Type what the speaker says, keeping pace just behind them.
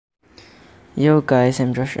Yo guys,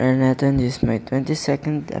 I'm Josh Arnett and this is my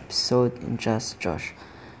 22nd episode in Just Josh.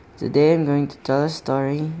 Today I'm going to tell a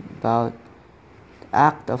story about the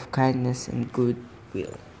act of kindness and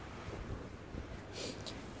goodwill.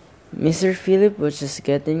 Mr. Philip was just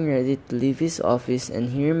getting ready to leave his office and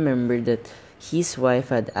he remembered that his wife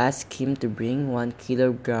had asked him to bring 1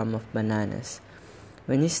 kilogram of bananas.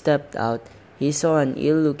 When he stepped out, he saw an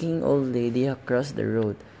ill-looking old lady across the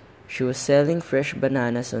road. She was selling fresh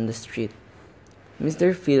bananas on the street.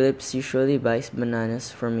 Mr. Phillips usually buys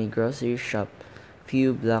bananas from a grocery shop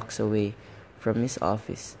few blocks away from his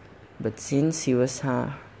office, but since he was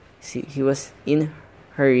in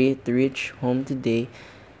hurry to reach home today,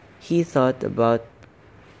 he thought about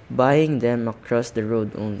buying them across the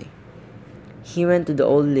road only. He went to the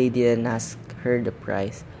old lady and asked her the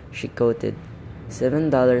price. She quoted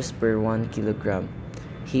 $7 per 1 kilogram.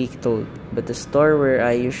 He told, but the store where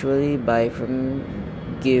I usually buy from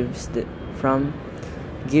gives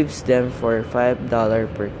them for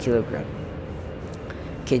 $5 per kilogram.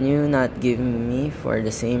 Can you not give me for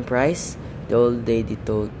the same price? The old lady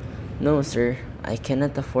told. No, sir, I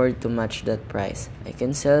cannot afford to match that price. I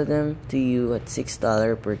can sell them to you at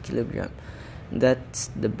 $6 per kilogram.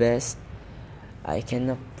 That's the best I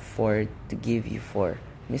can afford to give you for.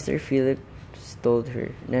 Mr. Phillips told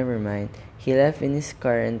her, never mind. He left in his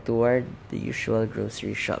car and toward the usual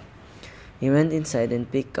grocery shop. He went inside and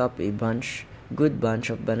picked up a good bunch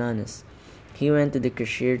of bananas. He went to the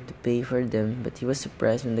cashier to pay for them, but he was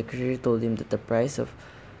surprised when the cashier told him that the price of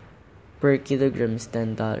per kilogram is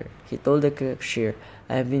 $10. He told the cashier,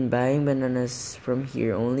 I have been buying bananas from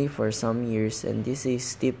here only for some years and this is a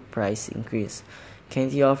steep price increase.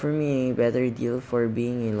 Can't you offer me a better deal for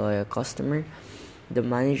being a loyal customer? The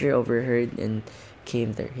manager overheard and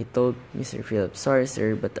came there. He told Mr. Phillips, sorry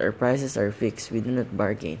sir, but our prices are fixed. We do not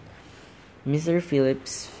bargain. Mr.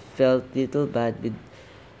 Phillips felt little bad with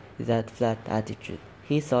that flat attitude.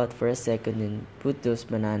 He thought for a second and put those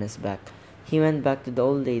bananas back. He went back to the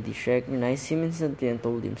old lady. She recognized him instantly and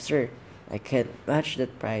told him, Sir, I can't match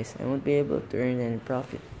that price. I won't be able to earn any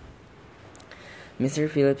profit. Mr.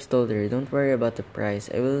 Phillips told her, don't worry about the price.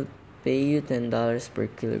 I will pay you $10 per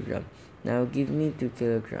kilogram. Now give me 2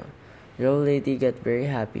 kilograms. The old lady got very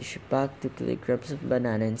happy. She packed 2 kilograms of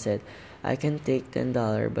banana and said, I can take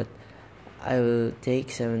 $10, but I will take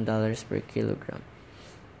 $7 per kilogram.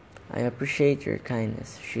 I appreciate your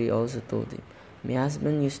kindness, she also told him. My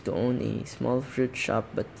husband used to own a small fruit shop,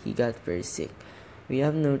 but he got very sick. We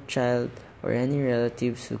have no child or any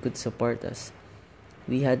relatives who could support us.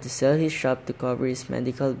 We had to sell his shop to cover his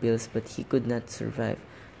medical bills, but he could not survive.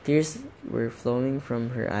 Tears were flowing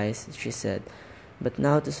from her eyes, she said. But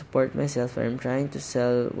now to support myself, I am trying to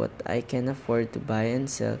sell what I can afford to buy and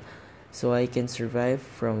sell so I can survive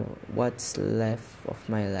from what's left of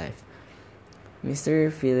my life.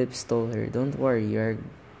 Mr. Phillips told her, don't worry, you are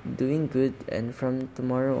doing good and from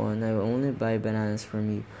tomorrow on I will only buy bananas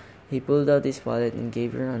from you. He pulled out his wallet and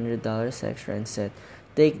gave her $100 extra and said,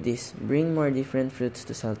 take this, bring more different fruits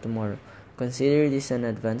to sell tomorrow. Consider this an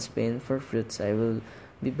advance payment for fruits I will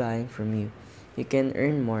be buying from you. You can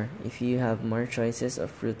earn more if you have more choices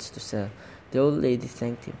of fruits to sell. The old lady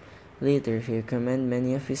thanked him. Later, he recommended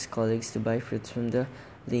many of his colleagues to buy fruits from the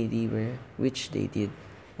lady, which they did.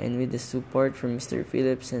 And with the support from Mr.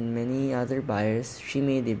 Phillips and many other buyers, she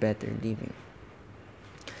made a better living.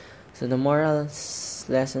 So the moral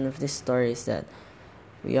lesson of this story is that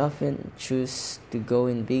we often choose to go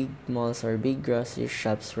in big malls or big grocery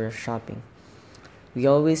shops for shopping. We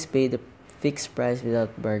always pay the fixed price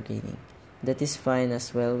without bargaining. That is fine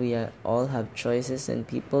as well. We all have choices and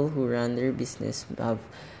people who run their business have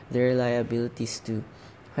their liabilities too.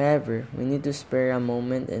 However, we need to spare a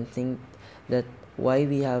moment and think that why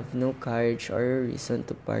we have no courage or a reason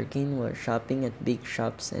to bargain while shopping at big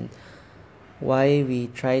shops and why we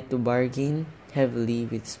try to bargain heavily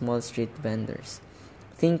with small street vendors.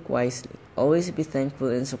 Think wisely. Always be thankful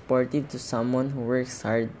and supportive to someone who works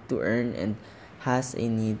hard to earn and has a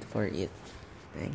need for it.